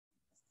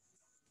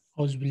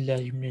أعوذ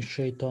بالله من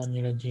الشيطان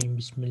الرجيم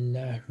بسم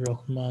الله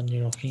الرحمن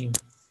الرحيم.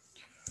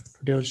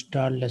 Today we'll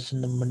start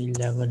lesson number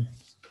 11.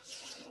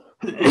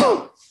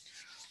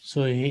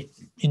 So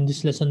in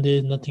this lesson there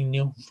is nothing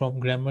new from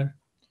grammar.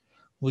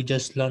 We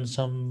just learn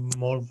some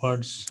more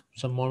words,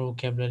 some more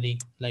vocabulary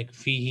like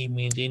fihi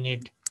means in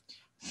it,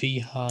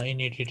 fiha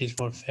in it, it is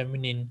for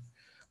feminine,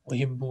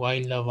 uhibbu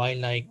I love, I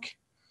like.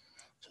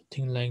 So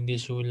things like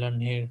this you will learn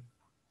here.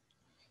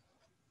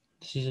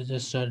 This is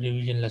just a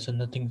revision lesson,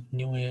 nothing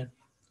new here.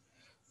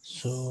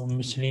 So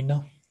Miss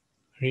Rina,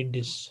 read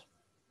this.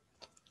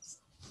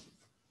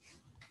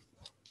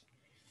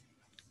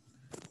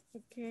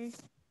 Okay,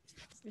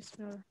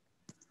 Bismillah.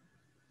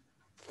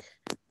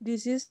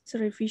 This is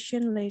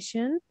revision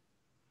lesson.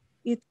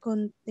 It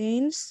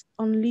contains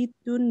only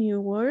two new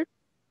words,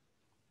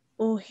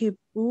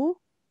 uhibbu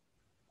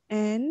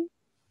and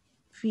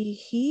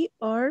fihi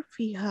or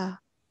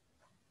fiha.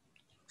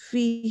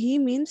 Fihi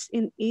means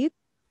in it.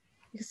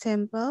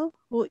 Example,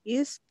 who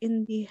is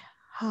in the house?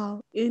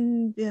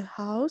 In the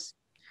house,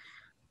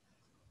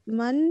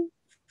 man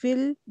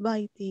fil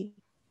baiti.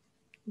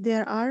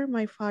 There are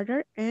my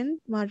father and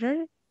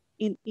mother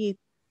in it.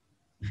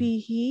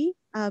 Fihi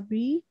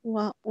abi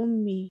wa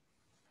ummi.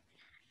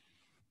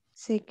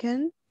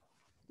 Second,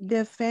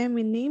 the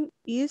feminine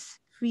is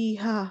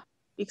fiha.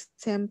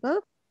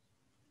 Example,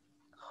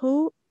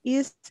 who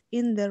is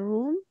in the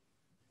room?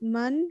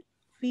 Man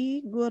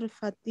fi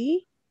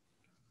ghurfati.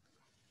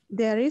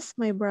 There is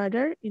my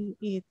brother in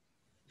it.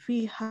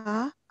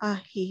 Fiha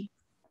ahi.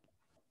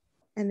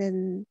 And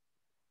then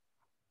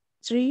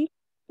three,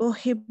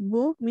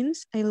 uhibbu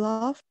means I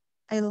love,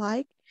 I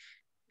like.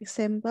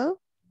 Example,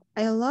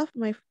 I love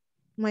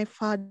my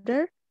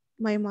father,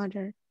 my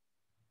mother.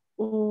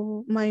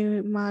 Oh,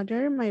 my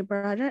mother, my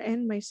brother,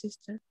 and my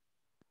sister.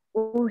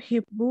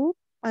 Uhibbu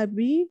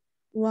abi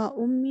wa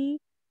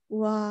ummi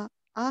wa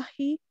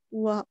ahi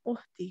wa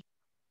uhti.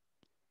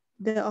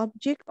 The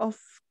object of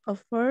a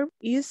verb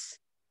is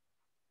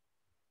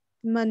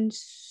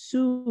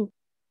mansub.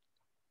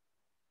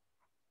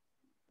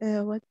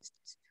 What is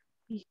this?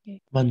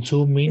 Okay.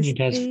 Mansub mean it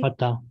has Stay,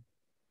 fatah.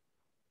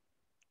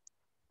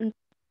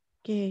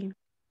 okay.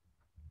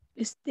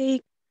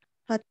 Stay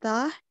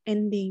fatah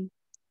ending.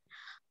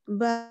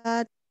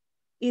 But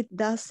it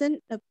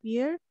doesn't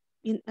appear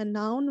in a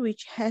noun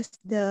which has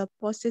the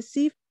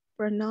possessive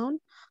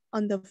pronoun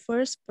on the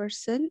first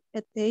person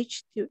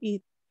attached to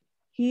it.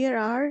 Here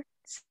are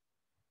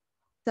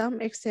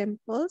some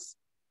examples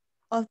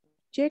of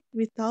object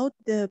without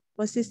the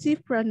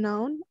possessive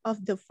pronoun of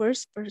the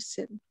first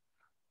person.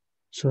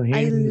 So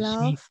I here you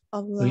love see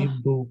Allah.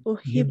 uhibbu,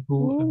 uhibbu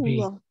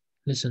abi. Uhibbullah.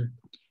 Listen,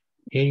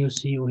 here you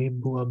see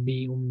uhibbu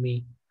abi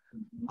ummi.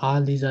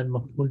 All these are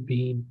maf'ul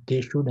bihi.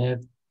 They should have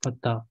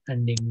fatah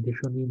ending. They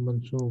should be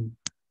mansub.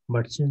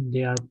 But since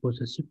they are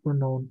possessive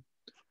pronoun,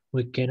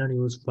 we cannot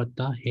use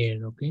fatah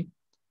here. Okay.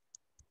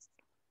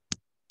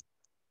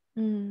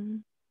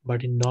 Mm,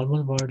 But in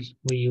normal words,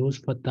 we use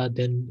fatah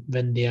then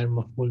when they are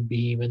maf'ul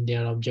bihi, when they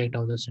are object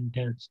of the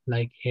sentence.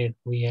 Like here,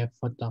 we have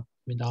fatah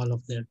with all of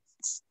them.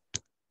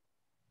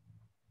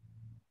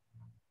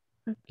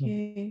 No,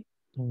 okay.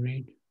 no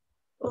read.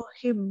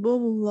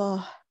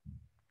 Uhibbullah.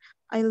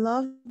 I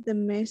love the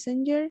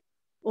messenger.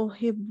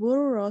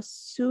 Uhibbur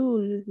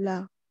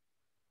Rasulullah.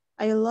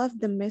 I love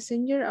the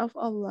messenger of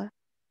Allah.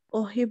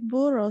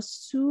 Uhibbu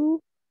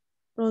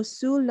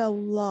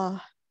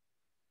Rasulallah.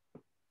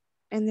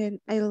 And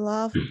then I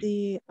love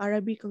the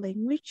Arabic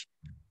language.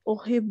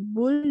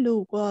 Uhibbul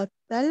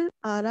lughatal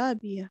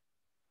Arabiyyah.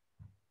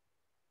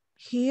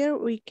 Here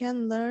we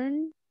can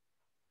learn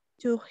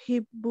to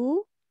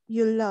hibbu,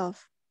 you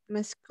love,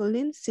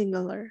 masculine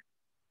singular.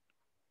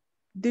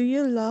 Do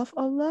you love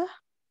Allah?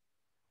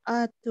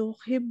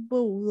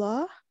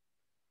 Atuhibbullah?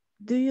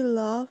 Do you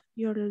love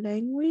your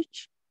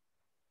language?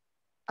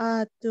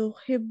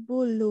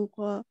 Atuhibbu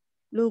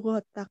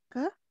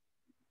lughataka?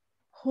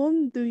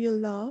 Whom do you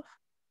love?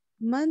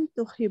 Man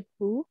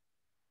tuhibbu?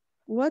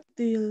 What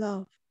do you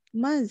love?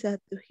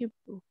 Maza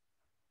tuhibbu?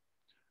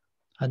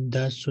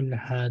 Ad-Darsul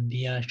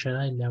Hadi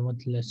Ashara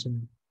 11th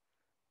lesson.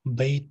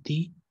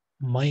 Baiti,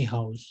 my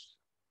house.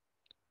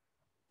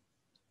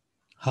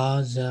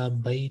 Haza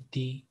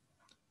Baiti,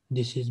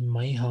 this is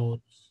my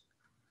house.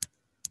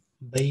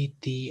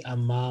 Baiti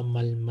Amam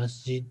al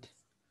Masjid,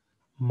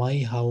 my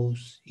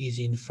house is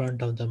in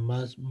front of the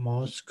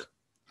mosque.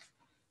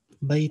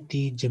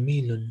 Baiti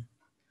Jamilun,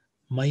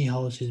 my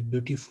house is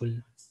beautiful.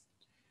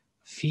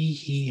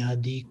 Fihi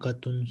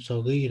Hadikatun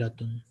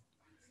Sagiratun,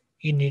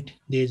 in it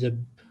there is a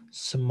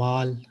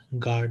small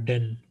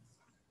garden.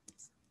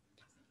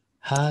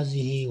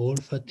 Hazihi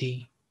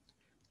Ghurfati,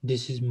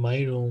 this is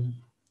my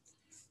room.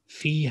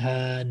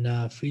 فيها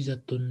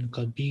نافذة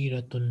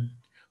كبيرة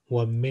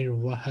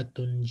ومروحة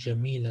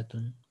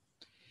جميلة.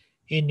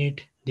 In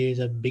it there is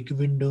a big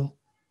window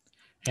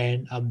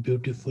and a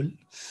beautiful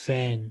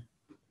fan.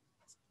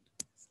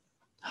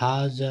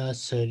 هذا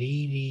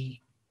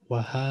سريري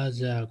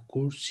وهذا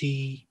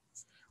كرسي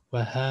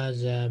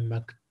وهذا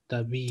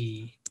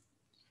مكتبي.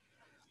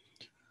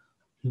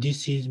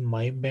 This is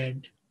my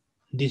bed,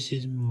 This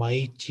is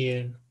my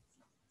chair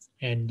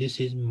and this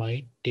is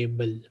my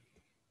table.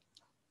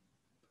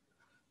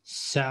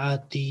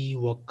 Saati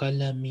wa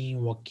kalami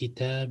wa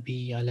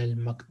kitabi alal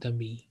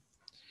maktabi.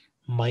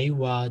 My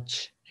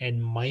watch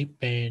and my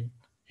pen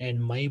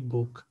and my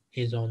book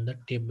is on the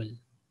table.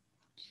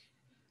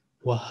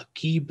 Wa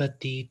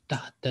hakibati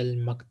tahtal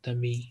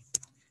maktabi,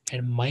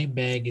 and my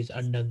bag is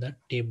under the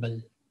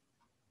table.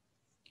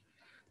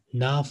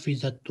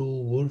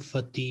 Nafizatu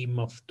ghurfati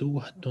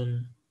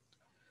maftuhatun,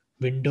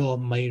 window of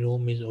my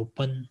room is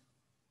open.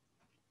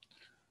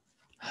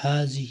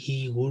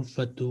 Hazihi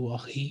ghurfatu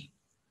akhi,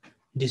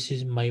 this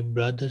is my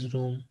brother's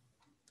room.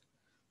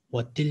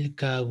 Wa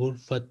tilka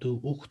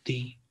ghurfatu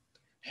ukhti,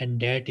 and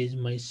that is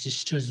my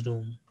sister's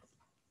room.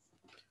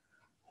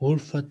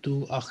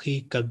 Ghurfatu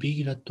akhi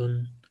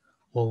kabiratun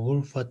wa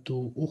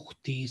ghurfatu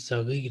ukhti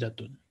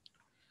saghiratun.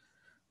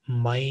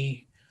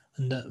 My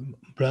the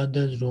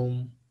brother's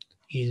room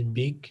is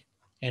big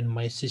and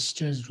my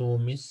sister's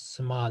room is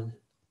small.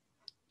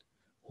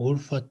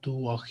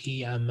 Ghurfatu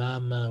akhi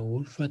amama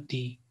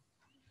ghurfati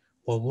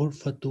wa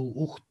ghurfatu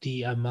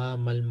ukhti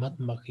amama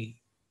al-matbakhi.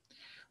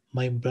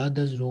 My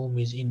brother's room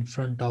is in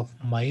front of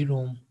my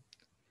room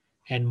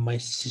and my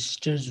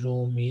sister's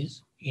room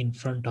is in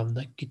front of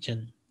the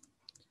kitchen.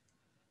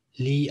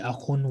 Li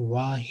akhun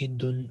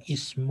wahidun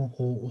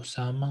ismuhu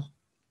Usama.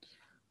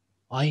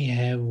 I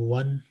have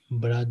one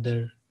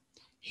brother.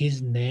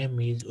 His name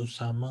is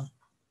Usama.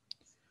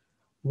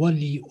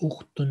 Wali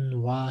ukhtun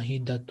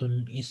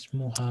wahidatun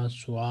ismuha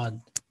Suad.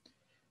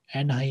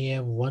 And I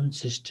have one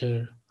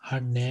sister.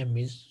 Her name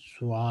is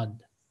Suad.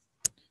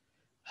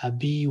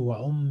 Abi wa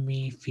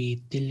ummi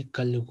fi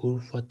tilkal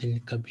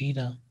ghurfatil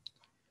kabira.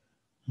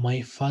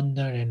 My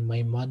father and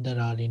my mother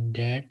are in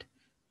that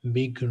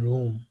big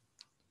room.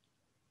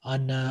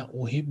 Ana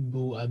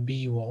uhibbu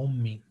abi wa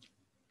ummi.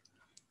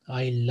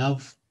 I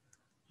love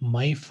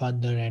my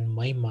father and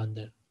my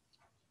mother.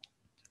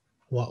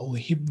 Wa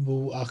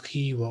uhibbu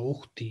akhi wa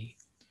ukhti,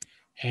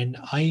 and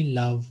I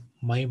love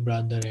my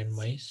brother and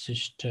my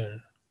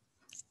sister.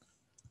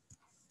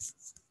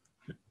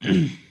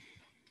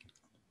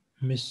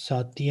 Miss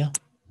Satya,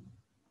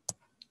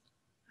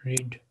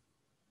 read.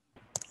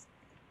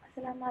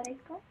 Assalamu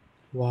alaikum.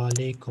 Wa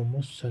alaikum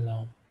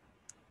assalam.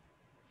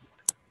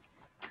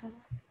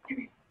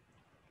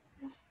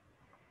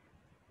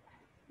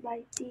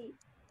 Baiti,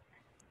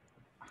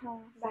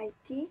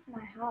 Baiti,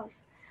 my house.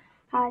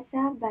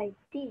 Haza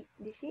Baiti,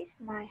 this is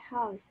my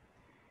house.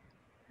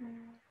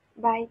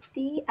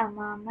 Baiti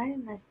Amamal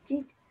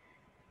Masjid,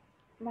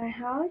 my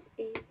house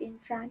is in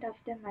front of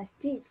the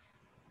masjid.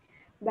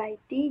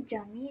 Baiti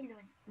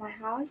Jamilun, my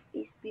house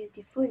is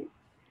beautiful.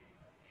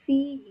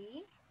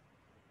 Fihi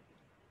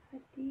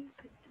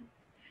Hadikatun,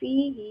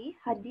 Fihi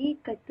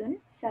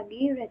Hadikatun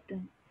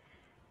Sagiratun.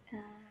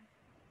 Uh,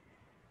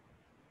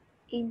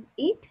 in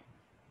it,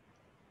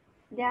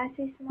 there's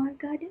a small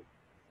garden.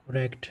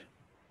 Correct.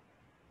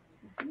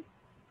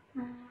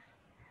 Uh,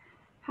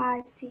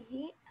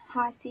 Hasihi,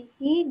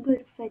 Hasihi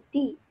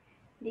Gurfati.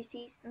 This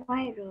is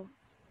my room.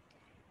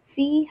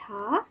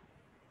 Fiha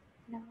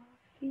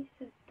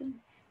Nafisatun.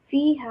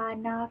 Fiha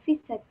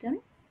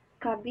Nafisatun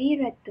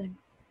Kabiratun.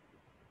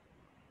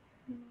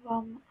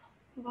 Wam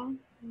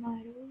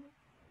Wamaruhatun.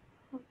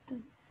 What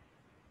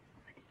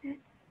is that?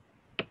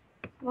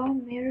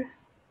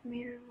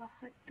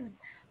 Wamirwahatun.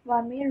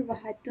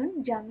 Wamirwahatun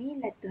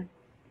Jamilatun.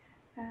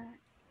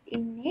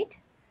 In it,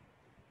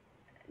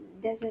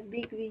 there's a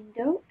big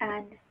window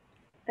and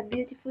a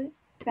beautiful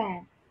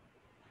fan.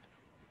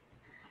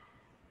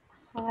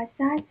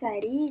 Hasa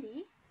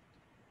sariri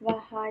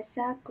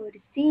Wahasa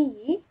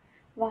kursiyi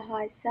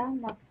Wahasa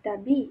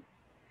maktabi.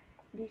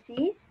 This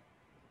is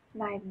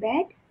my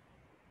bed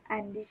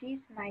and this is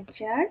my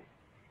chair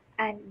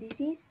and this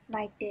is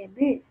my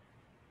table.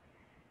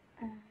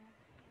 Uh,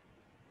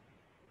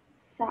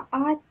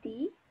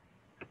 Saati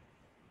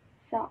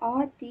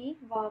Saati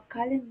wa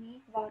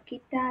kalami wa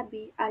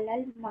kitabi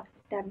alal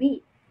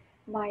maktabi.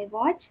 My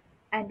watch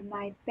and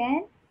my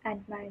pen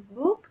and my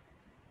book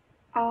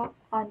are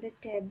on the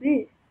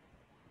table.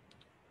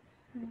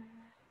 Uh,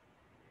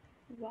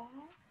 wa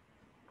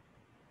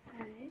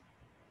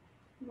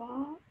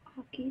wa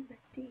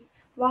hakibati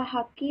wa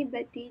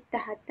hakibati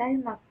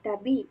tahatal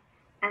maktabi,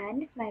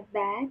 and my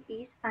bag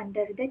is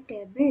under the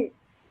table.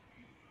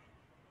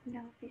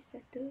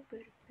 Nafisatu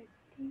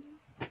gurfati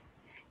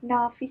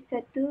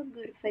Nafisatu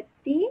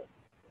gurfati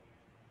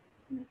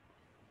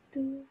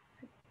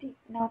Maftuhati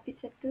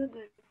Nafisatu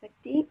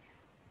gurfati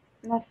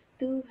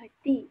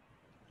Maftuhati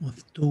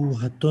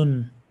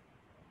Maftuhatun.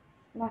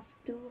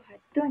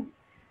 Maftuhatun.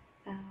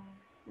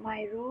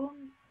 My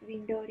room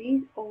window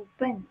is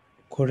open.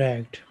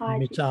 Correct. Hadi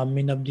Miss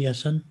Amin Abdi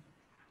Hassan,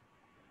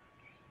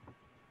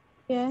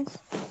 Yes.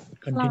 Assalamu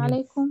continue.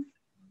 alaikum.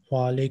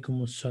 Wa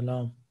alaikum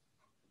assalam.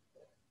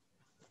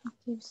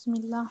 Okay,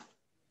 Bismillah.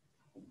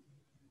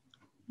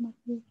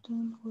 مبيت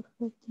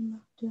غرفة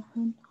مفتوح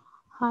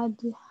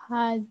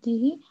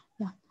هذه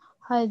لا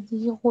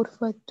هذه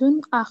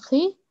غرفة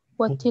أخي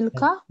وتلك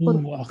Ghurfatu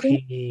غرفة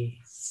akhi.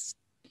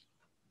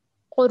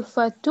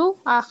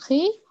 غرفة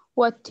أخي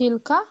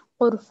وتلك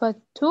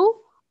غرفة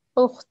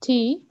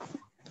أختي.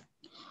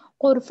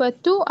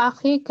 غرفة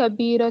أخي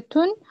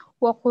كبيرة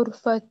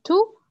وغرفة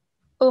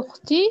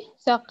أختي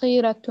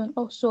صغيرة.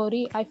 Oh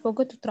sorry, I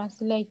forgot to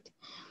translate.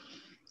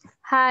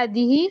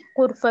 هذه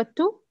غرفة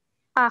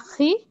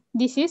أخي.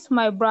 This is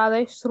my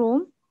brother's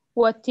room.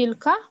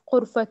 وتلك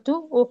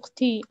غرفة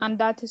أختي. And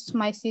that is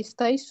my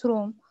sister's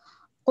room.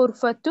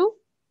 غرفة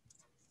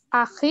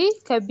أخي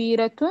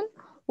كبيرة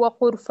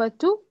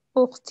وغرفة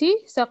أختي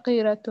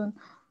صغيرة.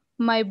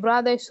 My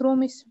brother's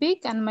room is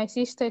big and my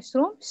sister's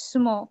room is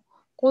small.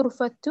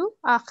 غرفة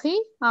أخي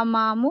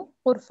أمام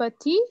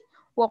غرفتي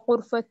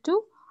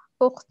وغرفة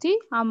أختي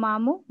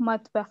أمام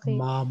مطبخي.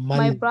 My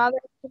معمل.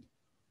 brother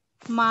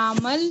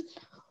معمل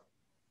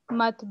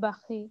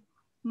مطبخي.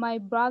 My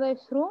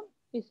brother's room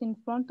is in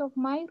front of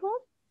my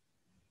room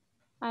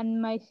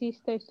and my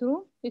sister's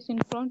room is in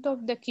front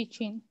of the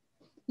kitchen.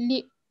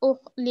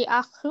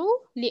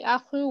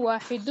 لأخي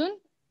واحد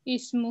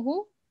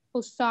اسمه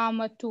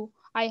أسامة.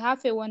 I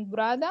have a one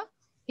brother.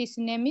 His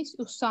name is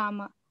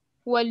Usama.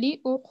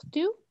 ولأخت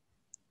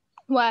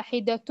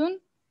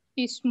واحدة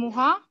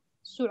اسمها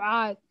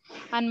سعاد.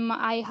 And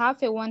I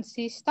have a one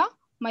sister.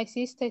 My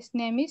sister's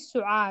name is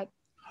سعاد.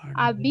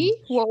 أبي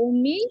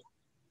وأمي.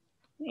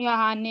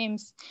 Yeah, her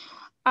names.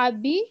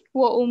 أبي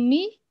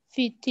وأمي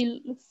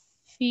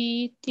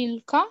في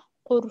تلك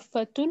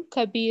غرفة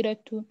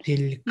كبيرة.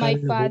 تلك My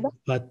father.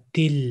 الغرفة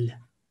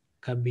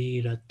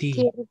الكبيرة.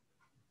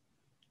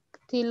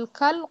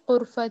 تلك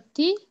الغرفة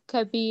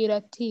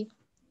كبيرة.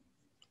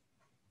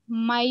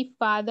 My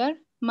father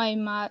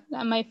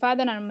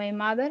and my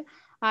mother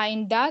are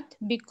in that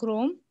big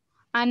room.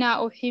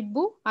 أنا أحب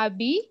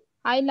أبي.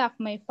 I love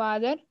my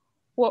father.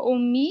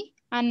 وأمي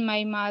and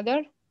my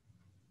mother.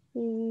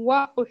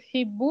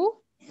 وأحب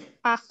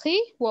أخي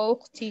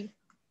وأختي.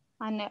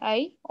 And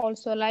I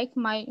also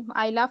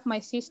I love my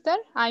sister.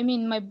 I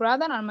mean my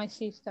brother and my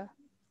sister.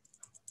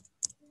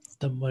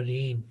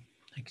 Marine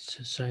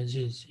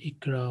exercises.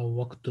 Ikra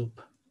waktub.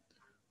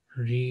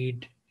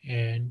 Read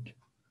and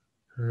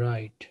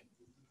write.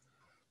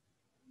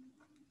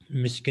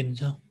 Miss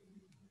Kinza,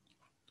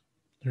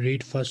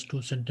 read first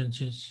two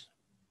sentences.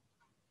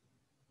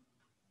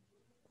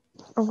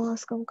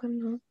 आवाज कम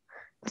करना.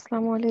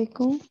 Assalamu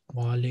alaikum.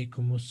 Wa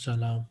alaikum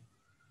assalam.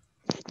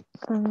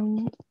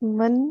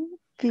 Man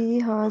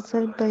fi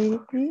hazal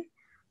bayti,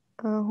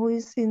 who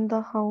is in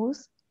the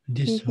house?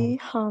 This Fihi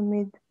house.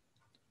 Hamid.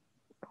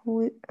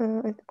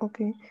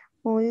 Okay.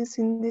 Who is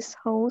in this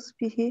house?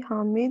 Fihi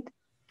Hamid.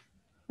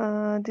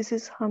 This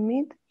is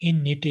Hamid.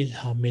 In it is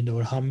Hamid,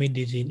 or Hamid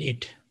is in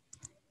it.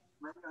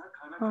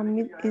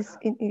 Hamid is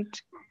in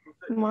it.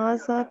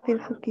 Maza fil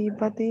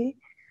hakibati.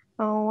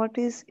 What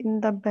is in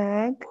the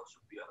bag?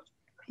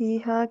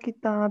 Fiha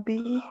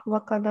kitabi wa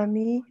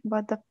kalami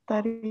wa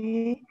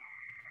daftari.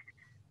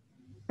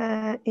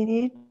 In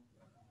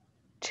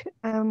it,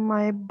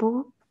 my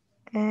book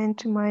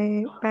and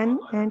my pen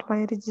and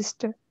my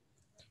register.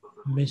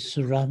 Miss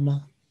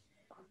Rama.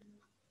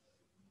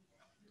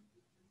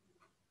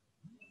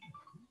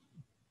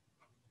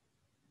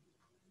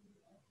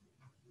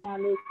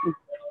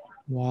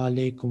 Wa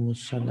alaikum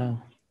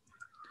assalam.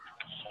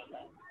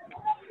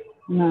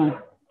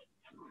 نعم.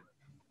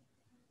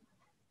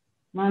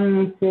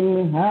 من في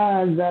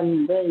هذا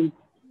البيت?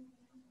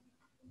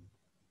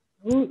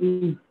 Who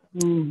is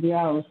in the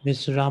house?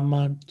 Miss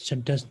Rama,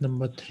 sentence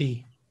number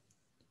 3.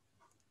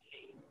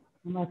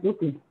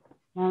 Okay.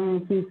 من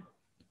في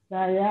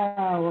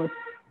السيارة?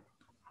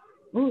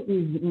 Who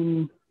is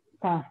in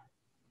car?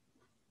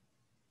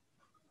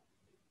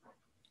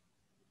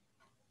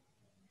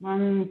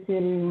 من في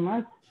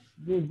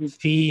المسجد?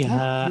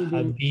 فيها مسجد.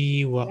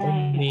 أبي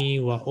وأمي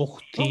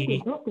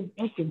وأختي.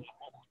 Okay.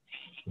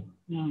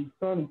 No,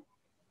 sorry.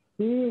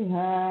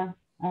 فيها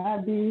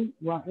أبي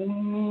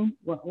وأمي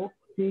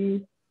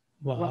وأختي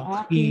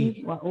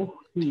وأخي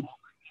وأختي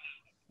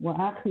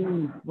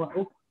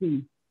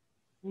وأختي.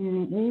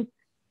 In it,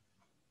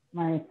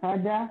 my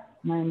father,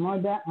 my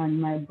mother,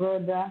 and my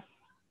brother,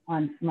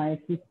 and my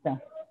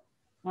sister.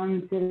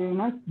 في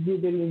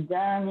المسجد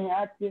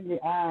الجامعة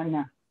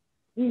الآن.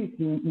 Is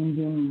in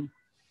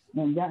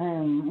the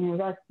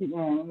university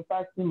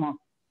mosque.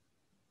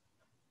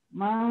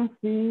 ما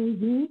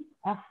فيه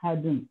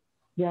أحد.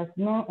 There's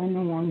no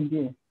anyone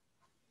there.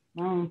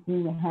 ما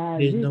في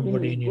There's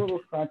nobody in هذه it.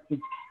 الغرفة.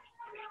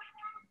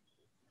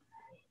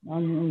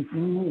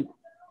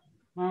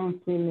 ما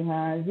في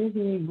هذه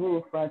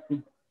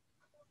الغرفة.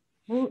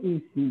 Who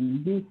is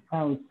in this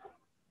house,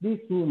 this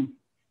room?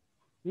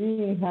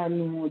 فيها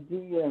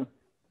المدير.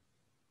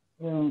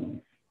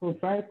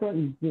 Proprietor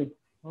is there.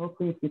 Or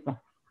principal.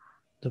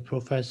 The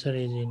professor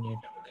is in it.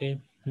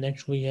 Okay.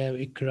 Next we have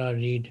Ikra,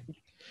 read.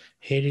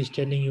 Here is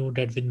telling you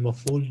that with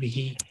maf'ul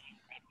bihi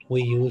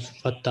we use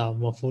fatah.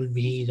 Maf'ul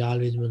bihi is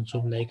always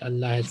mansub, like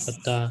Allah has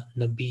fatah,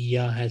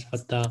 Nabiyya has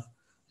fatah,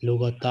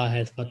 Lughata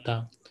has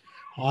fatah.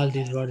 All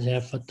these words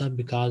have fatah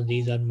because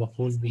these are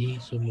maf'ul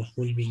bihi, so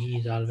maf'ul bihi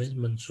is always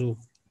mansub.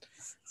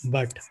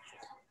 But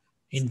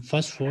In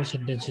first four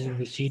sentences,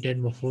 we see that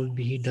maf'ul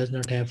bihi does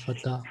not have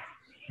fatha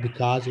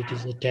because it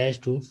is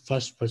attached to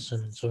first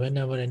person. So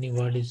whenever any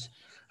word is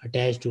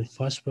attached to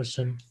first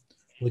person,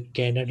 we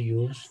cannot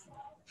use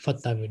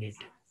fatha with it.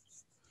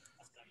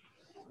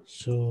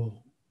 So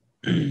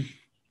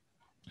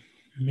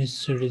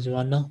Miss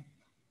Rizwana,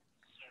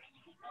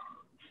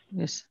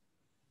 Yes.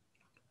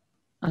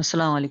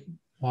 Assalamu alaikum.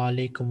 wa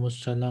alaikum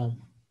assalam.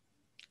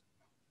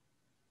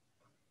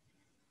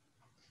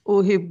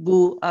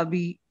 Uhibbu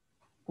abi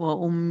wa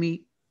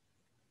ummi.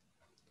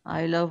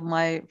 I love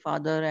my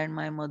father and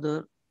my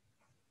mother.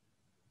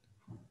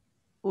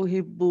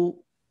 Uhibbu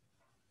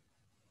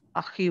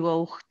akhi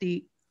wa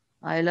ukhti.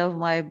 I love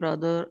my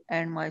brother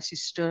and my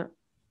sister.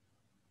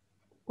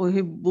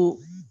 Uhibbu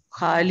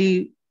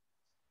khali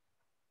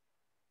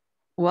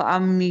wa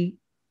ammi.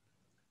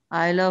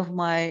 I love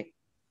my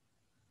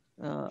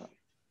uh,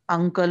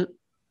 uncle,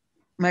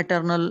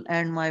 maternal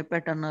and my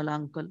paternal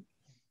uncle.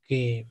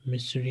 Okay,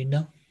 Miss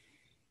Rina,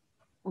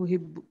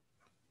 Uhibbu.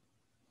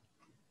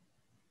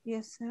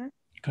 Yes, sir.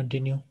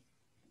 continue.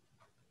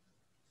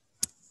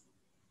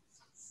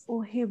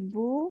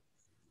 Uhibbu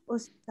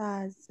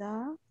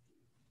Ustaza.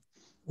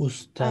 I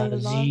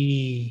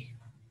Ustazi.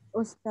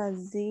 love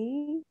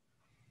Ustazi.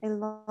 I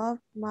love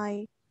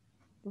my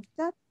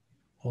Ustad.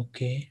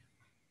 Okay,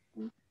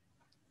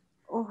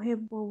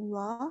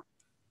 Uhibbullah.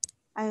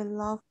 I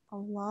love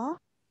Allah.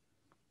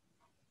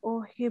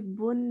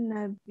 Uhibbun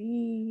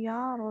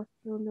Nabiyya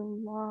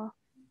Rasulullah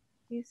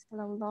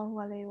sallallahu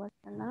alaihi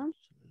wasallam.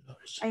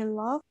 I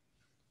love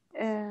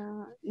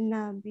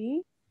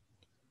Nabi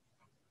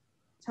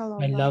I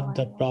sallallahu love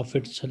the alaihi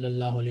Prophet wasallam.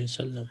 sallallahu alaihi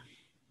wasallam.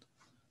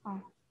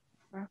 Oh,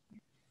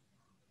 perfect.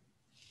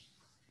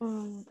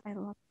 I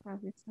love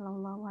Prophet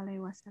sallallahu alaihi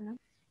wasallam.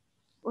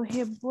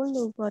 Uhibbul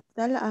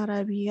lughatal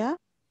Arabiyyah.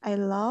 I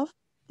love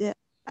the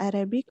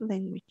Arabic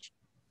language.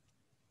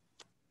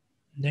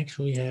 Next,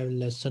 we have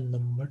lesson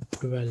number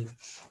 12.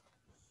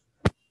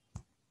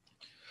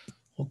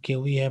 Okay,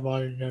 we have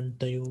already done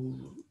the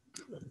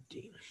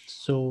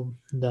so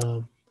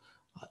the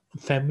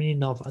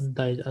feminine of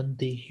anta is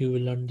anti. You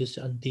will learn this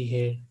anti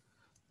here.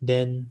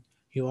 Then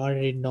you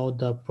already know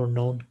the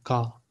pronoun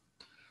ka.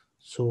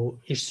 So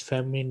its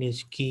feminine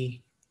is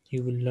ki.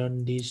 You will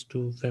learn these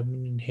two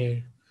feminine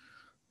here.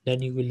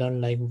 Then you will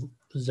learn like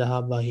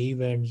zahaba he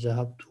went,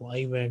 zahabtu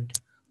I went,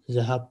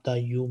 zahabta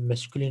you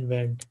masculine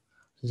went,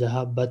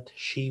 zahabat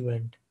she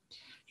went.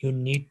 You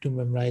need to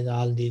memorize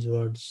all these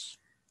words.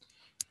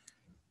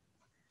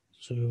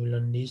 So you will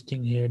learn these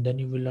things here. Then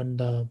you will learn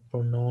the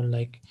pronoun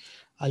like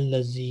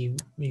allazi.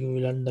 You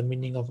will learn the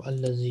meaning of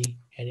allazi,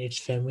 and its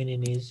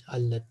feminine is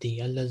allati.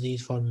 Allazi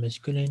is for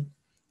masculine,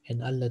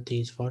 and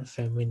allati is for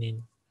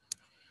feminine.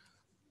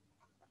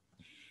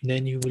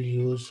 Then you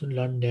will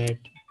learn that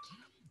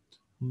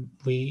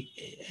we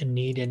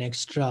need an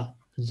extra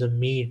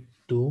zamir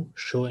to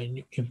show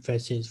an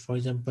emphasis. For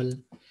example,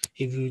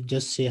 if you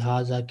just say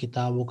haza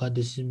kitabuka,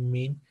 this is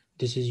mean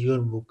this is your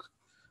book.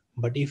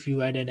 But if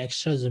you add an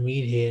extra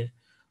zamir here,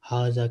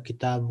 haza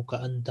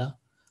kitabuka anta,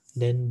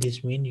 then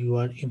this means you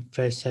are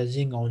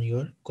emphasizing on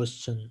your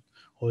question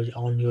or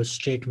on your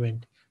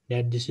statement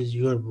that this is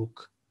your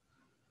book.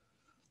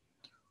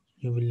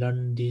 You will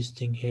learn these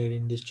things here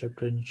in this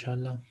chapter,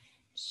 inshallah.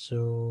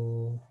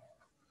 So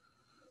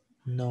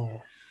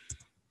now,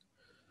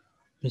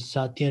 Miss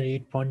Satya,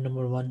 read point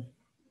number 1.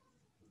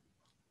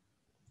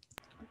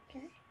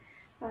 Okay.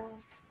 Uh,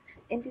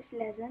 in this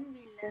lesson,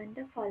 we learned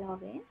the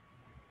following.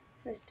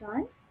 First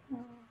one, uh,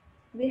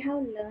 we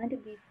have learned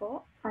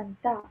before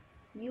anta,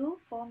 you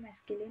for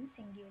masculine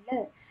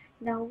singular.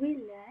 Now we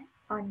learn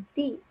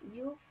anti,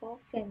 you for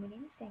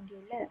feminine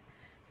singular.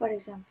 For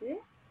example,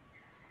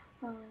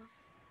 uh,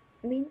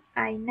 min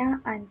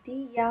aina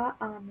anti ya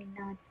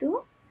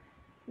aminatu.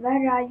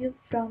 Where are you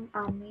from,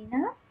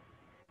 Amina?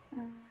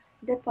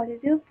 The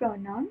possessive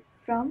pronoun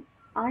from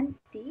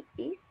anti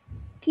is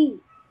ki.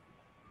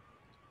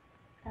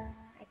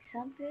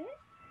 Example,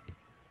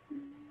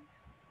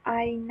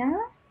 aina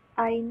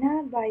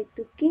aina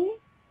baituki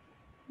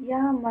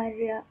ya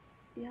Maryam.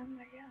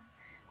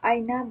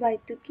 Aina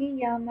baituki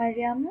ya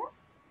Maryamu.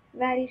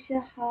 Where is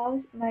your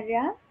house,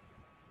 Maryam?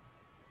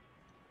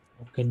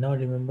 Okay, now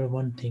remember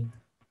one thing.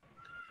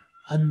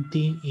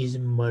 Anti is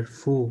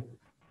marfu.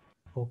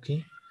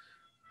 Okay,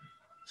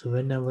 so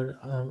whenever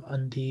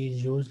anti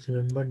is used,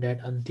 remember that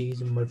anti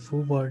is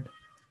marfu word,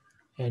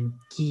 and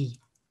ki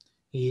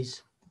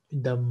is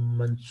the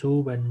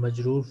mansoob and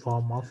majroor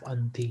form of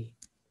anti.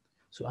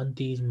 So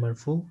anti is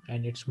marfu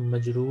and its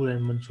majroor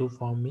and mansoob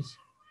form is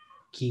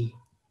ki.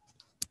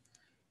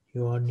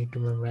 You all need to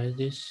memorize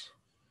this.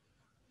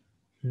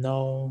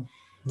 Now,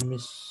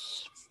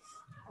 Miss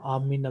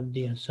Amin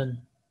Abdi Hassan,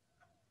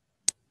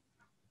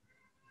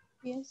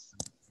 Yes.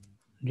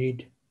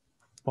 read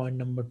point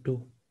number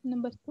 2.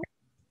 Number 2.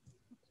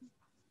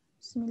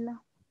 Bismillah.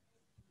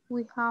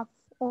 We have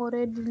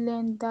already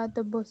learned that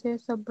the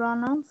possessive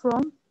pronoun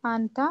from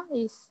anta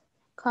is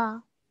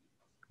ka.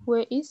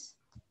 Where is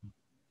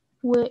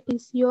where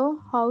is your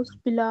house,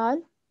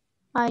 Bilal?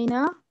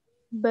 Aina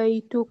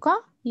baytuka?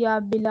 Ya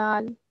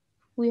Bilal.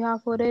 We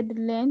have already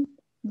learned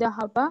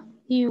Dahaba,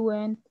 he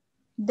went.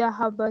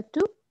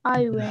 Dahabatu,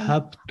 I went.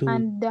 ذهبت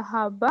And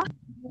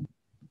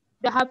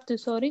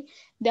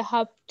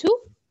Dahabtu,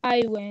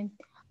 I went.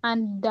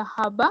 And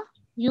Dahaba,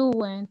 you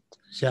went.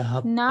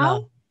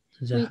 Now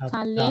ذهبت we can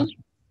ذهبت learn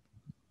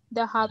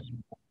Dahab,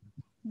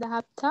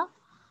 Dahabta.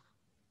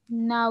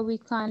 Now we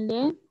can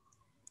learn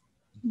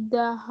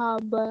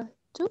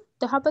Dahabatu,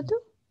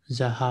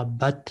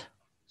 ذهبت.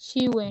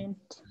 she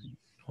went.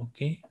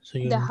 Okay, so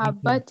you need to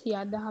Dahabat.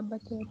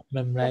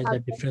 memorize the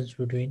Dahabat. difference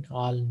between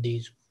all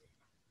these.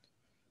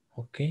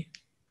 Okay,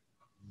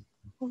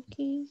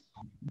 Okay.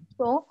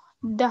 So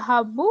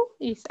Dahabu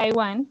is I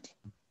went.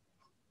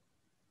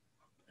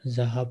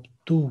 ذهبت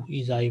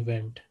is I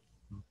went.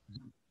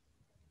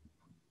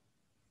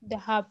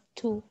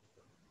 Dahabtu.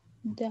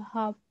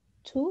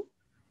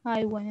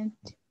 I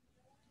went.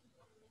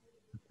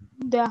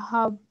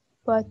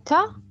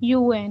 Dahabata,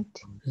 you went.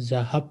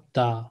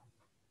 ذهبت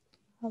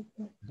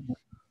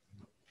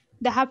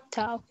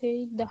Dahabta,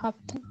 okay.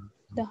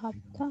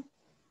 Dahabta.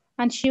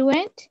 And she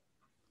went.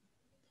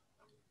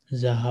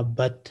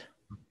 ذهبت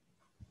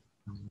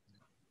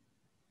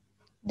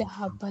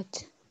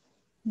Dahabat.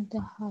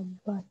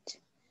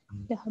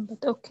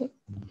 Okay.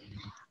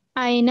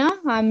 Aina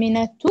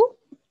Aminatu.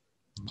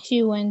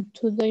 She went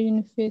to the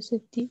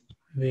university.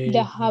 very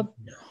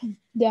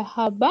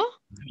Dahaba.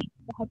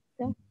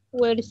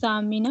 Where is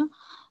Amina?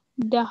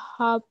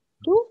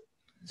 Dahabtu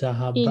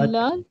ذهبت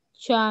ila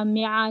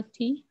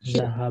jamiati.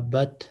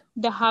 ذهبت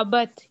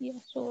Dahabat. Yeah,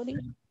 sorry.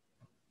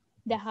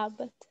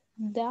 Dahabat.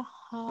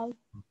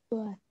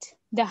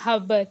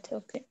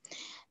 Okay.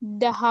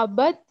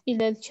 Dahabat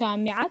ila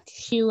jamiat.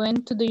 She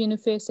went to the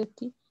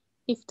university.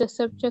 If the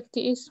subject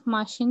is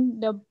machine,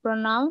 the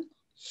pronoun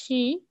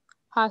she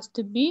has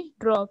to be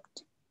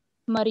dropped.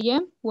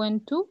 Maryam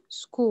went to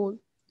school.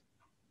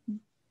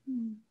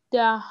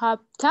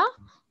 Dahabta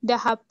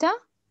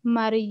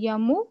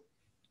Maryamu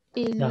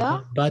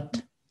ila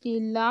ذهبت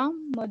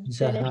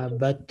madrasati.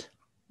 ذهبت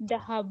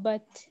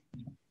Dahabat.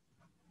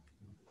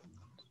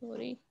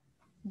 Sorry.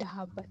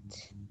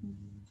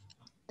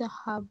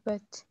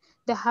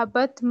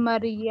 Dahabat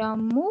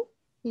Maryamu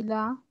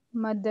ila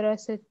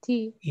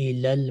madrasati.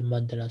 إلى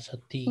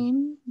المدرسة.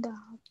 In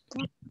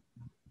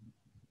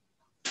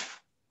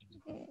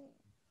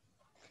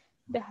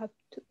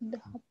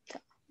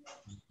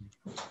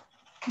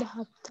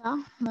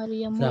Dahabta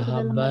Maryamu ila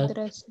ذهبت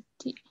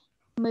madrasati.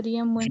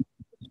 Maryam went.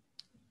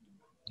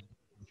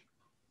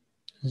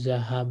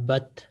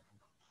 ذهبت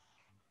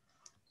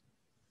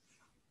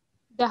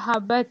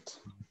Dahabat.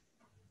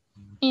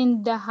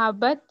 In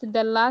Dahabat,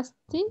 the last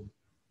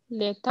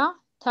letter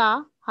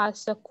ta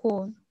has a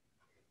cone.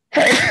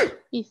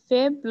 If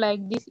verb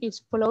like this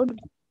is followed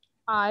by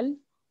al,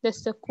 the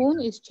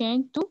sakun is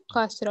changed to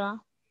kasra.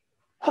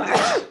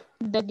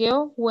 The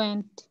girl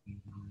went.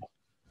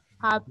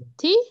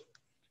 Habti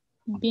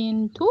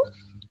bintu.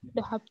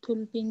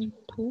 Dahabtul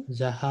bintu.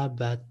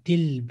 ذهبت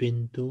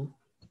البنت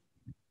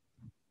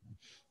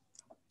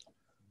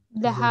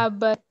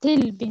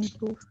Dahabatil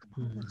bintu.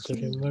 So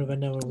remember,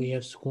 whenever we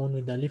have sukun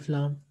with alif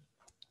lam,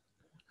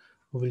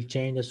 we will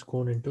change the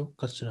sukun into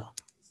kasra.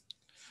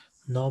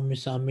 Now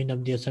Miss Amin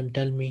Abdi Hassan,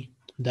 tell me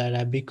the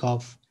Arabic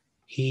of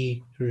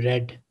he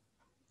read.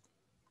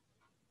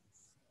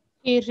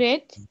 He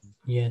read.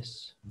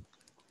 Yes.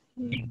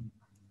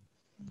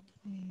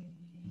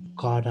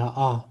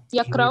 Qara'a.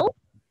 Yakra'u.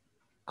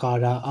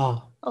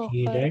 Qara'a. Oh,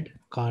 He read.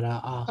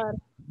 Qara'a. Qara-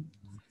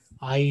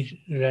 I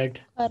read.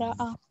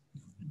 Qara'a.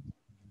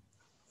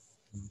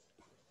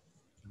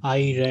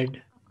 I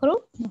read. Akru?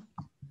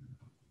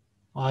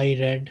 I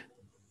read.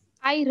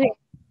 I read.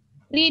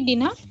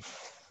 Reading, huh?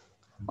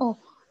 Oh,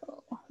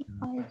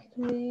 I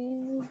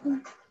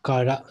read.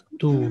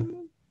 Qara'tu.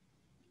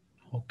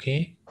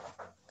 Okay.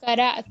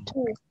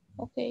 Qara'tu.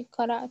 Okay,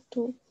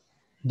 qara'tu.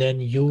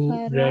 Then you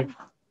read.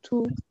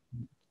 Qara'tu.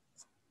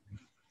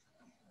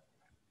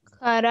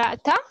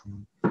 Qara'ta.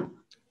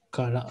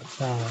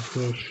 Qara'ta.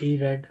 Okay. She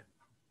read.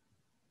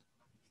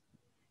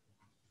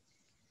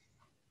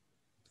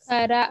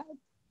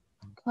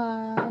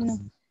 No.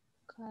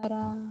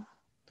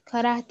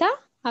 Karata?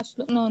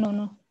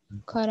 No.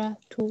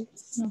 Karatu.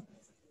 No.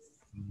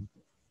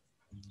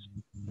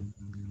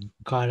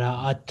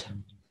 Qara'at.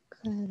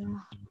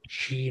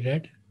 She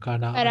read.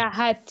 Qara'at.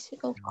 Karahat.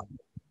 Oh.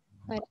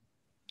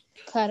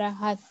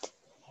 Karahat.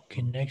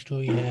 Okay. Next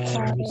we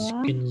have Miss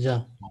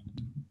Kinza.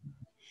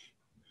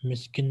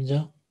 Miss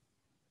Kinza,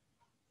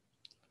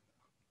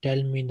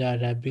 tell me the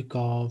Arabic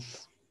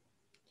of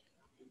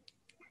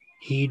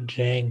he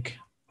drank.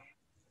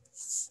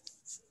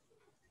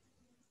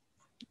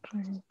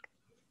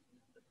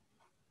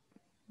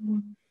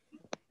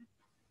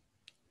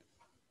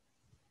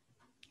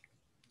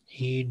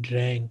 He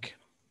drank.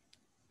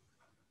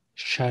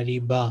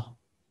 Shariba.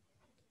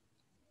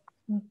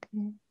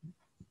 Okay.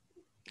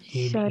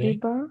 He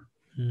Shariba.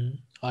 drank.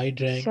 I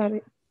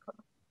drank.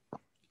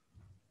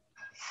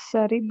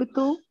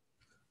 Sharibtu.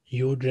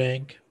 You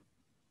drank.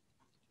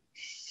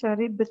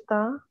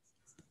 Sharibta.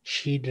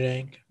 She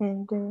drank.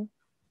 And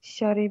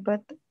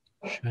Sharibat.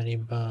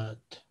 Sharibat.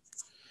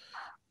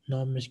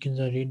 Now, Miss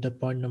Kinza, read the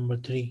point number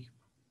 3.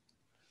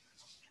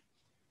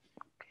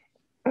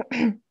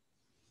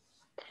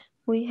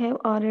 We have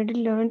already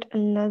learned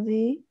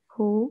allazi,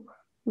 who,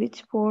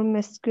 which for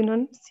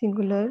masculine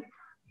singular.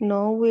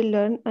 Now we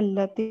learn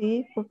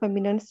allati for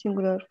feminine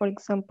singular. For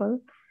example,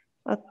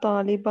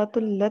 الطالبة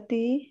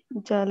التي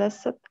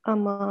جلست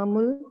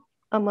أمام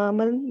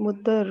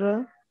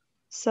المدرسة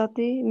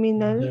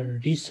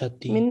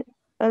Mudarrisati. من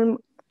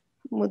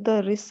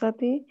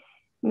المدرسة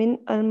من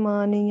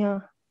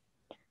ألمانيا.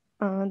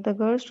 The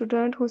girl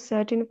student who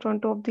sat in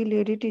front of the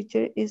lady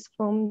teacher is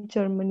from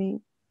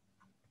Germany.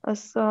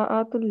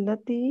 الساعة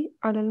التي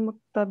على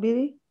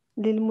المكتب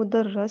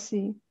للمدرس.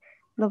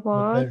 The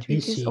watch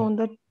which is Mudarrisi. on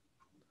the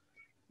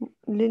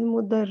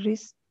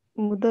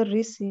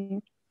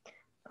مدرس.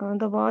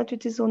 The watch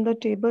which is on the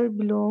table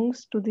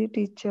belongs to the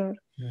teacher.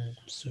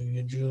 So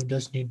you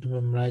just need to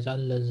memorize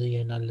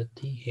allazi and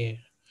allati here.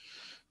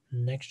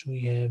 Next we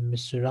have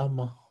Miss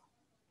Rama.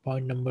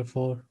 Point number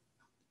 4.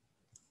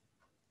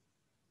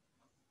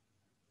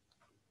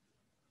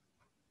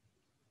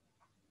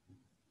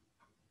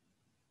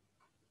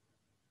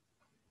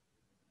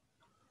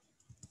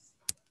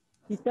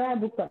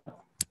 كتابك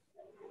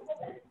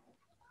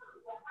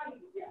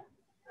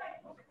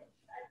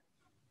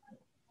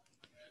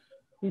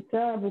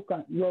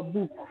كتابك your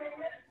book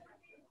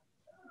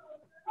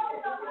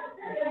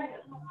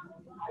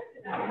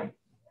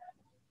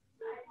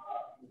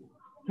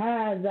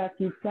هذا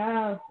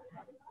كتاب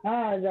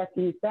هذا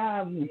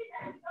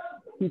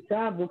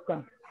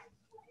كتابك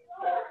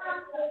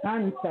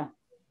أنت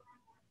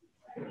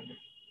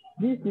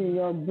this is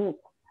your book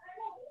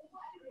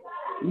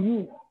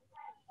you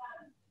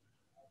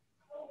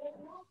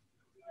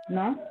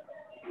no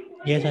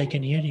Yes, I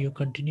can hear you.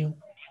 Continue.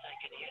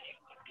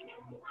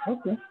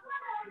 okay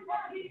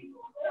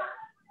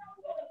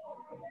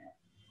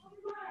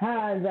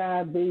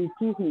هذا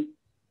بيته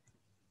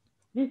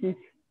this is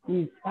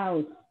his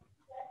house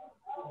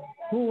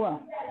هو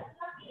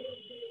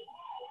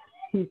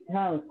his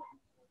house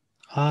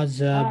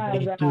Haza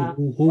هذا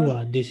baytuhu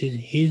huwa. This is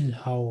his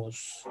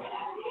house.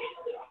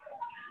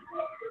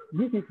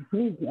 this is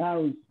his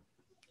house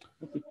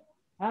okay.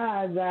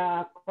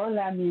 هذا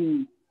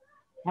قلمي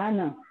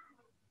أنا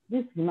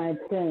this is my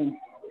pen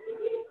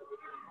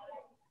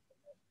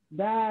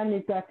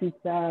ذلك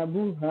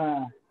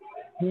كتابها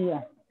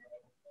هي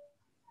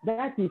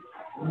that is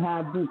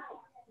her book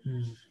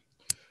Hmm.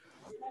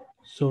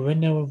 So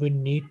whenever we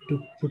need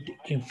to put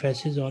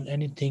emphasis on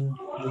anything,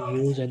 we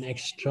use an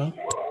extra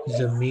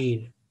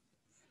zamir.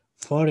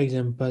 For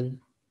example,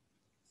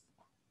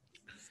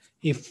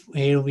 if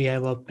here we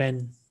have a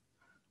pen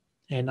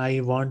and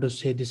I want to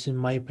say this is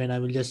my pen, I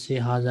will just say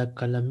haza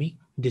kalami.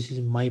 This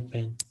is my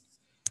pen.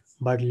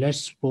 But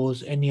let's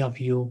suppose any of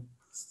you,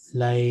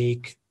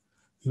 like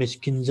Miss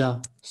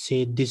Kinza,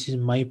 say this is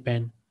my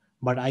pen,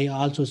 but I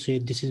also say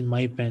this is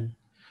my pen.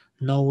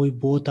 Now we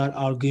both are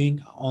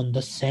arguing on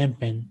the same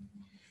pen.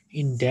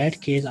 In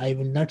that case, I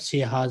will not say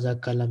haza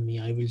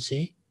kalami. I will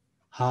say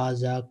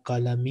haza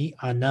kalami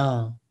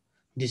ana.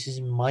 This is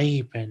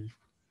my pen.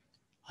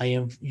 I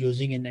am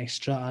using an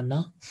extra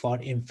ana for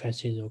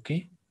emphasis.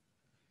 Okay.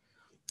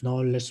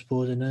 Now let's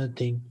suppose another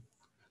thing.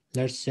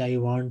 Let's say I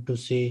want to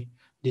say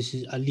this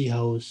is Ali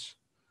house.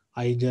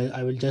 I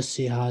will just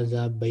say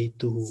haza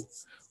baytuhu.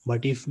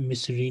 But if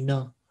Miss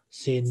Rina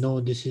say no,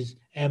 this is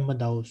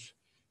Ahmad house.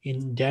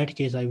 In that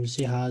case, I will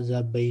say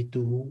haza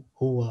baytuhu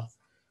huwa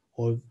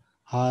or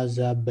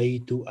haza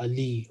baytu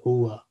Ali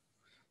huwa.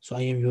 So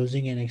I am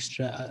using an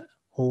extra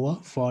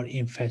huwa for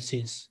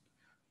emphasis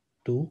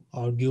to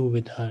argue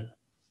with her.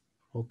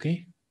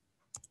 Okay.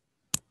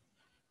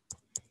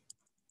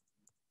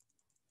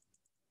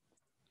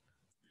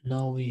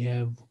 Now we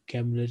have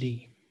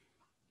vocabulary.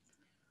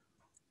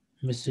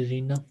 Miss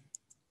Rina,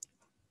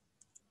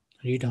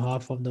 read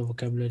half of the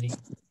vocabulary.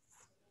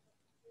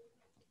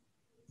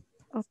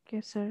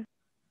 Okay, sir.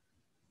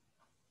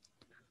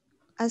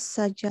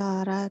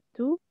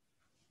 As-sajaratu,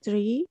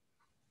 tree,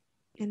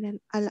 and then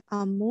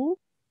al-amu,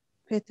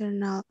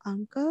 paternal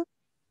uncle,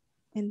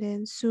 and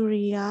then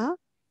Surya,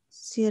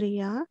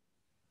 Syria,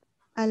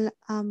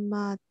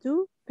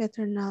 al-amatu,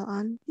 paternal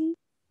auntie,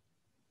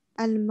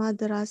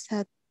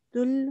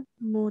 al-madrasatul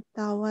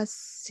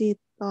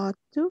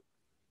mutawassitatu,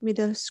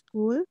 middle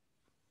school,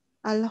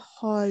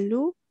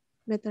 al-kholu,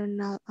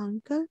 maternal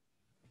uncle,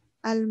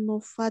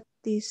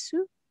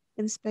 al-mufattisu,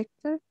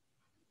 inspector,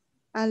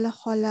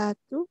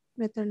 al-kholatu,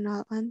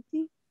 maternal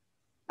auntie,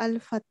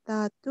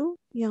 al-fatatu,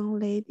 young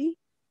lady,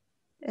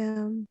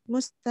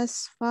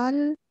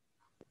 mustasfal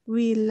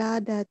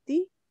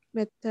wiladati,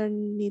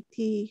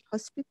 maternity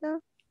hospital,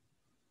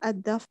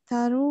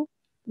 ad-daftaru,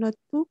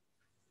 notebook,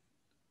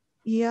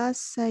 ya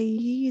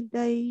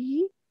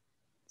sayyidayi,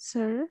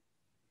 sir,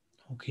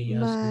 Okay,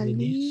 yes, Lady,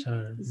 mali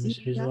sir. Miss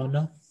zia,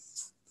 Rizwana.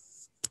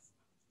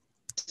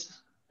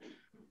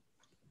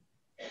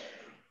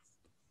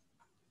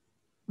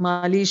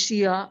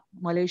 Malaysia,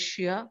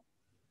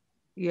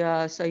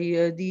 ya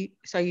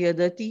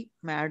Sayyadati,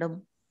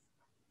 madam.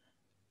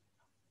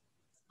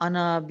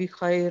 Ana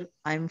bikhair,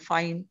 I'm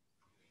fine.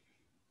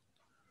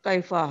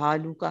 Kaifa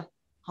haluka,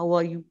 how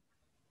are you?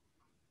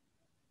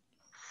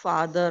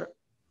 Father,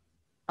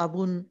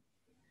 abun,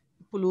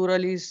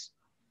 plural is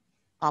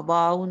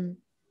abaun,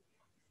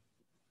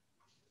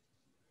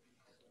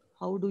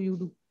 how do you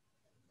do?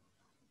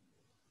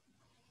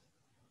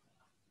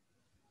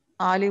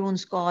 Alimun,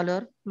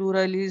 scholar,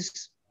 plural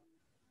is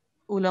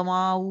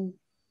ulamau,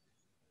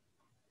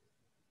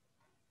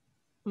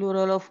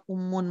 plural of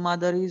ummun,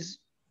 mother is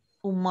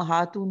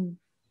ummahatun.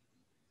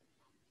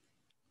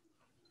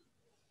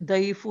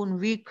 Daifun,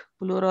 weak,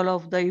 plural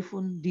of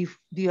daifun,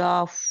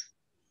 diaf,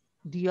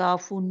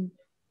 diafun.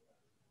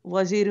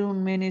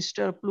 Wazirun,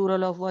 minister,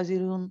 plural of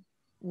wazirun,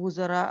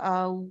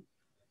 wuzara'au.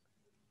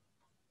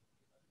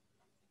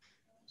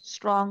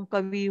 Strong,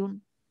 kaviyun,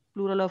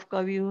 plural of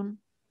kaviyun,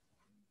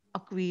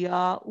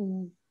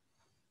 akwiya'u.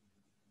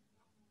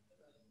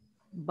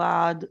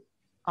 Bad,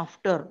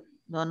 after.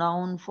 The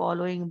noun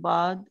following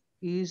bad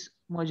is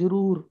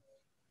majroor.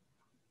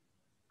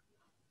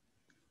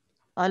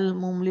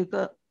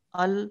 Al-Mumlika,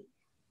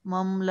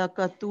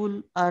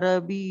 Al-Mamlakatul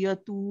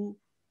Arabiyatu,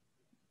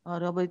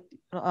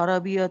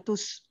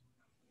 Arabiyatus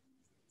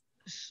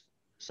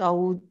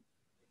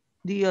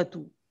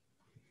Saudiyatu,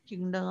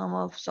 Kingdom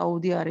of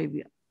Saudi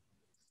Arabia.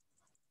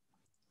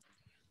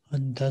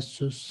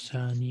 الدرس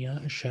الثاني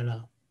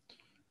عشر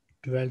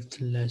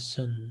 12th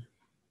lesson.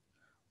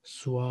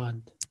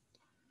 Suad.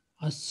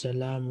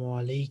 Assalamu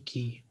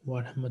alayki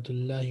wa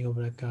rahmatullahi wa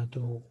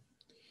barakatuhu.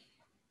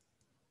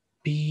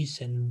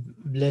 Peace and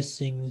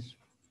blessings,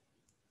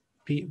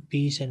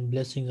 peace and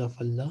blessings of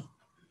Allah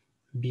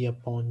be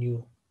upon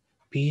you.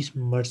 Peace,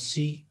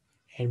 mercy,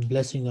 and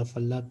blessing of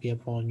Allah be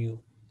upon you.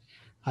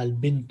 Al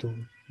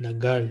Bintu, the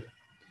girl.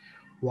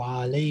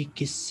 Wa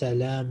alayki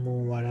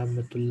salamu wa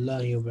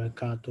rahmatullahi wa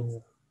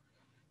barakatuhu.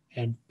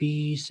 And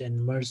peace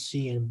and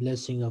mercy and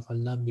blessing of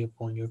Allah be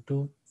upon you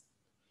too.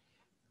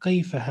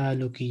 Kayfa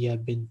haluki ya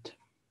bint?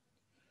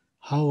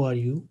 How are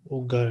you,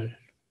 O girl?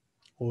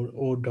 Or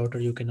O daughter,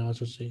 you can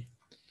also say.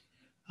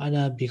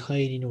 Ana bi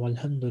khairin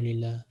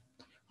walhamdulillah.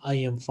 I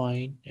am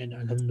fine and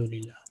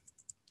alhamdulillah.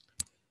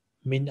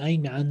 Min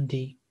ayn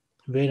anti?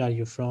 Where are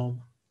you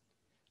from?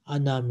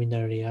 Ana min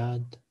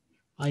Riyadh.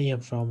 I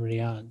am from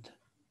Riyadh.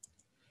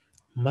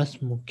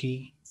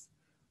 Masmuki?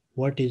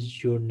 What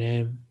is your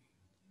name?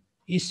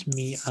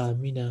 Ismi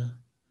Amina.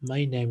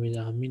 My name is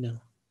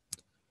Amina.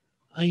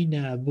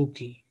 Aina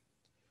abuki?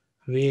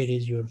 Where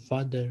is your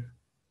father?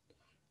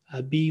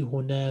 Abi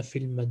huna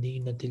fil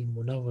Madinatil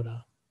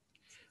Munawwara.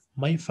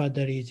 My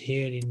father is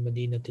here in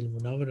Madinatil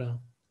Munawwara.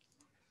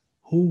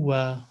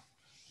 Huwa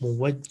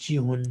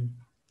muwajjihun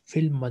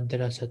fil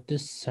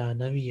madrasatis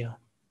sanawiyya.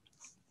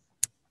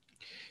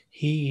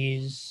 He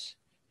is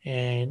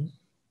an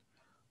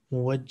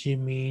muwajjih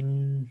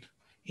mean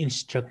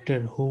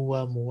instructor.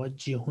 Huwa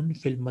muwajjihun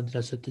fil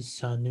madrasatis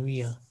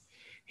sanawiyya.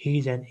 He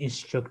is an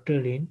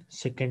instructor in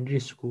secondary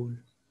school.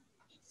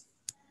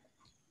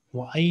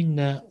 Wa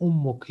aina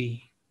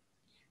ummuki?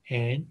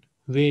 And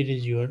where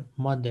is your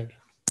mother?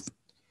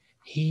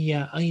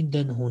 Hiya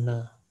aidan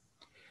huna.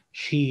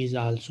 She is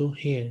also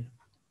here.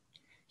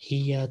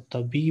 Hiya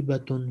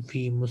tabibatun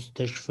fi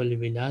mustashfal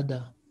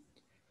wilada.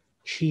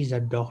 She is a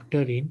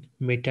doctor in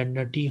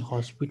maternity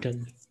hospital.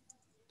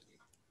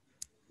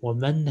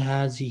 ومن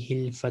هذه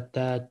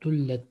الفتاة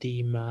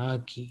التي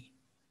معك؟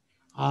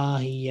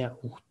 هي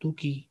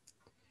أختك?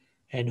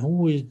 And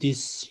who is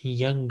this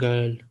young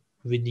girl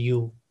with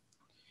you?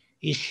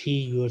 Is she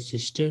your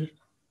sister?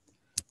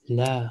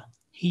 لا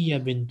هي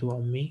بنت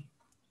أمي.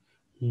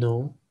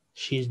 No,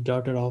 she is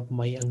daughter of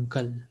my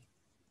uncle.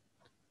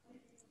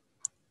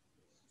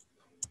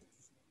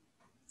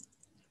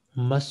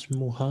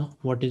 Masmuha,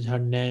 what is her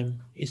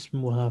name?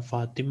 Ismuha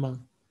Fatima.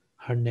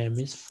 Her name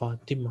is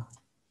Fatima.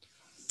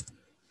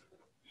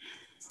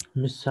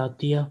 Miss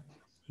Satya,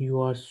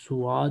 you are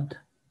Suad,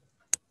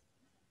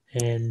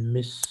 and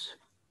Miss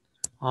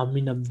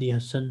Amin Abdi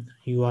Hassan,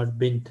 you are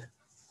Bint.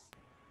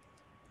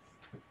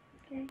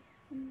 Okay.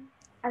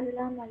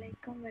 Assalamu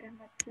alaikum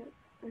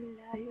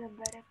warahmatullahi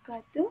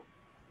wabarakatuh.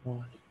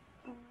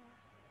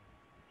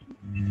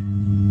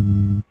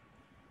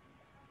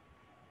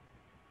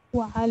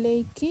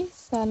 وعليك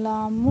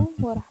السلام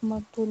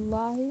ورحمة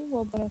الله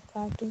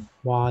وبركاته.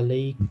 Wa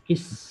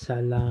alaikis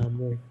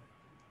salamu.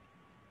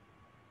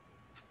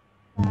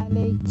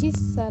 وعليك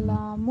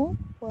السلام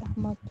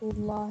ورحمة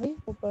الله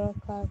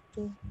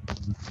وبركاته.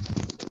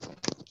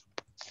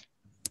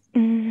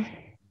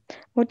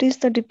 What is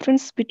the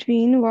difference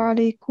between wa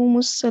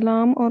alaikumus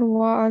salam or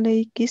wa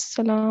alaikis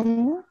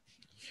salam?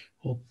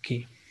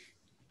 Okay.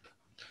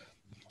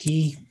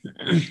 Key,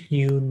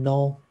 you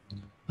know,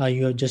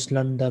 you have just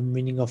learned the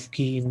meaning of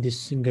key in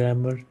this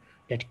grammar.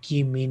 That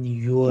key mean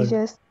your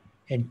Yes,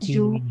 and key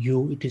you. mean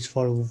you. It is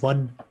for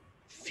one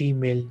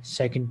female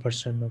second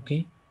person.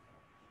 Okay.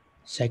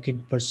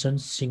 Second person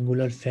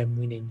singular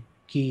feminine.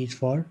 Key is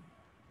for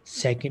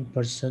second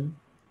person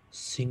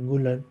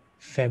singular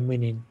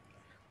feminine.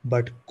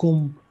 But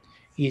kum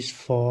is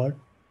for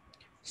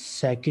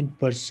second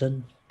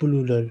person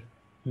plural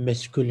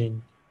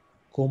masculine.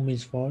 Kum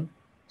is for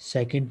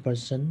second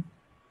person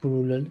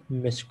plural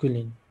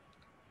masculine.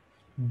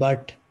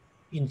 But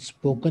in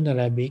spoken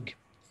Arabic,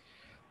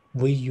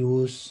 we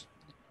use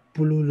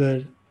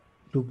plural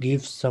to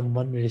give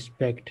someone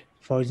respect.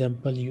 For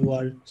example, you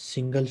are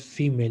single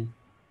female.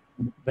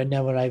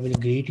 Whenever I will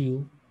greet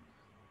you,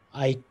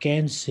 I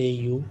can say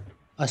you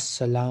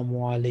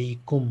Assalamu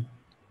alaikum.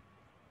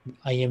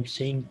 I am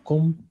saying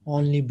kum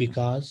only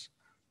because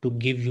to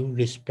give you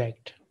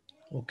respect.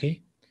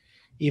 Okay?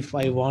 If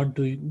I want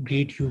to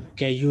greet you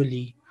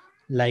casually,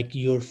 like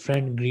your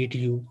friend greet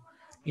you,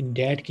 in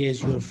that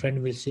case your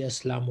friend will say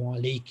Assalamu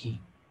alaiki.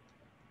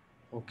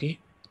 Okay?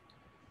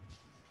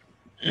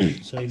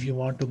 So if you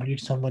want to greet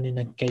someone in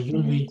a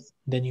casual way, Yes.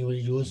 then you will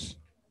use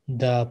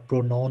the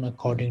pronoun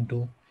according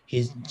to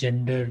his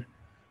gender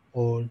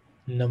or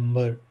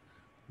number.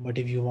 But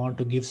if you want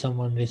to give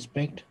someone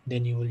respect,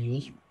 then you will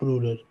use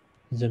plural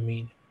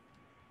zameen.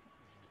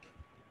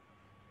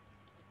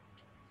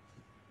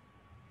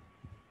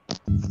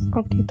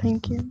 Okay,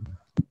 thank you.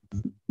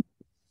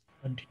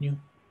 Continue.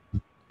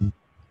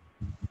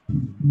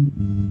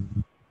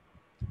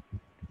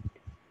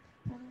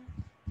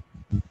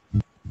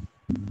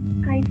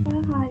 كيف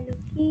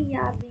حالك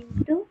يا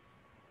بنت?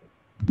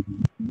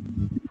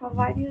 How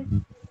are you,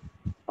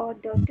 oh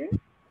daughter?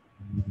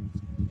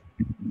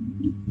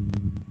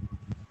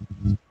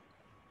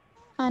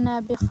 أنا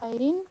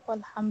بخير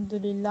والحمد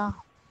لله.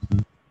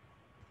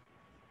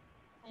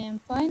 I am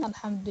fine,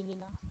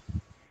 Alhamdulillah.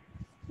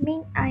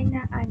 Min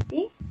aina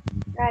anti?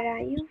 Where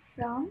are you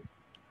from?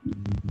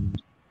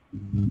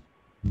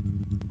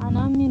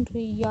 أنا من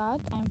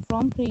رياض. I'm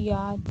from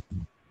Riyadh.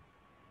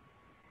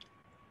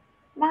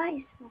 Ma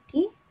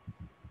Smokey.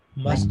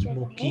 What's Must the name?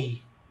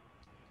 muki.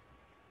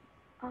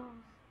 Oh,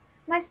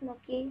 Ma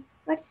Smokey.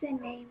 What's the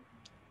name?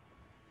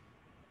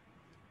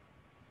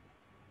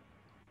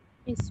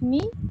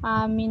 اسمي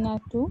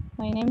آمنة.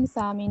 My name is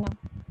Amina.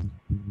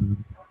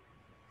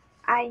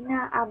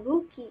 Aina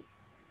Abuki.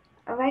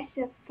 What's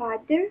your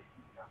father?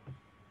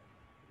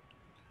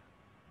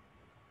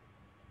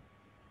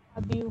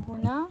 أبي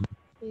هنا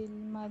في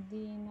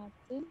المدينة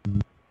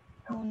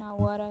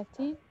المنورة.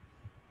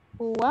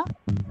 هو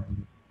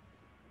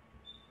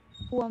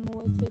هو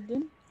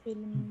موجود في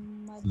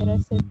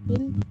المدرسة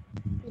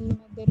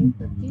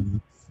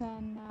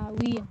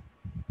الثانوية.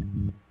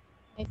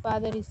 My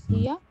father is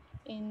here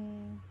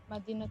in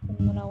Medina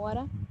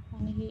Munawara,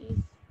 and he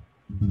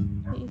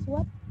is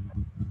what?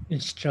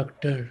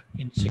 Instructor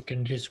in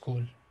secondary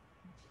school.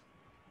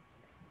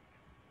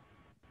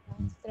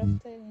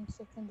 Instructor in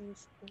secondary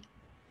school.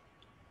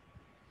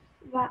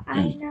 Wa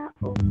aina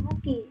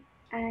Umuki.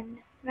 And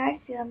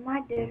where's your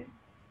mother?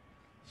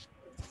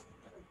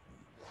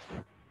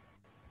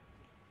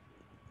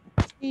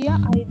 هي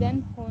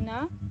أيضا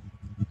هنا.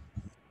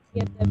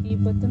 هي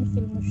طبيبة في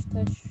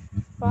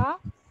المستشفى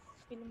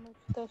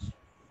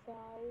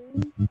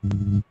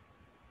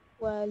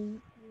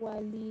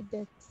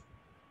والوالدتي.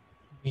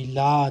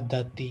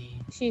 Miladati.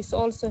 She is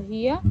also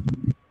here.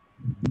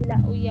 لا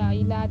يا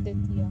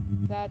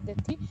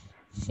ولادتي.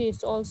 She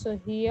is also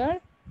here.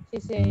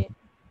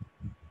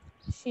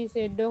 She's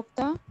a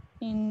doctor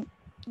in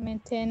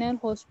maternal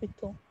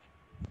hospital.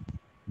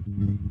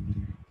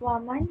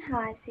 ومن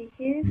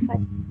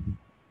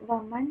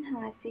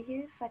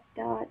هذه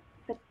فتاة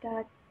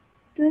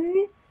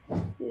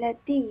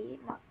التي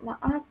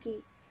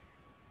معك.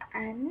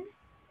 And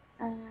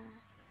uh,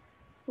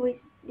 who is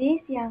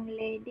this young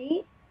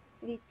lady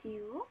with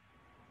you?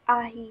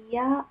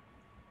 Ahiya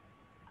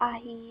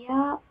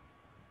Ahiya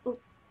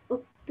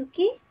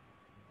Uktuki?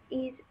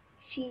 Is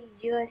she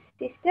your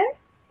sister?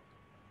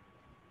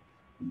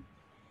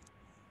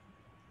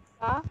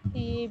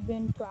 هي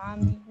بنت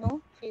عمي.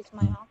 No, she's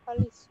my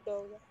uncle's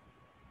daughter.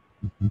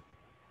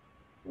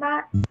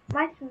 Ma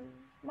Ma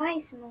Ma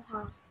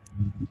Ismuha.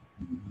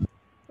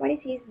 What is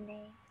his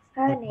name?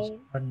 Her What is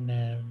name? her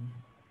name?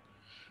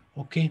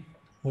 Okay,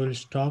 we'll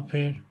stop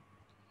here.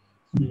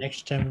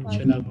 Next time,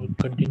 inshallah, we'll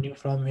continue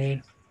from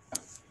here.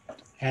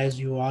 As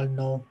you all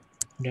know,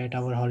 that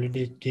our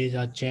holiday days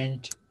are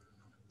changed.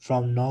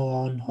 From now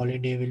on,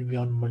 holiday will be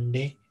on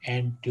Monday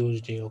and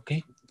Tuesday.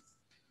 Okay.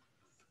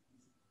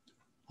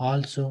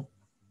 Also,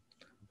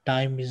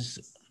 time is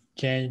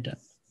changed.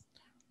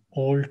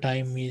 All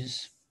time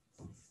is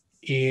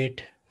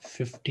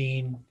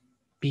 8:15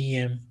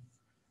 p.m.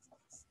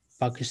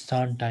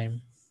 Pakistan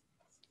time,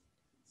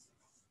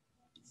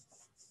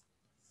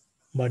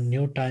 but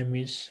new time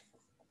is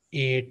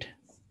 8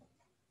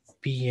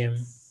 p.m.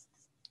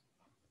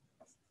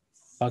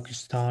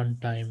 Pakistan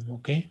time.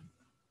 Okay,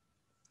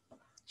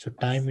 so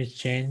time is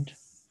changed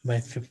by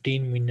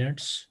 15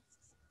 minutes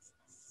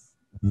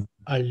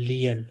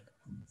earlier.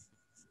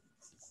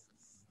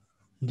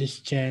 This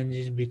change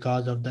is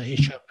because of the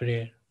Isha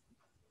prayer.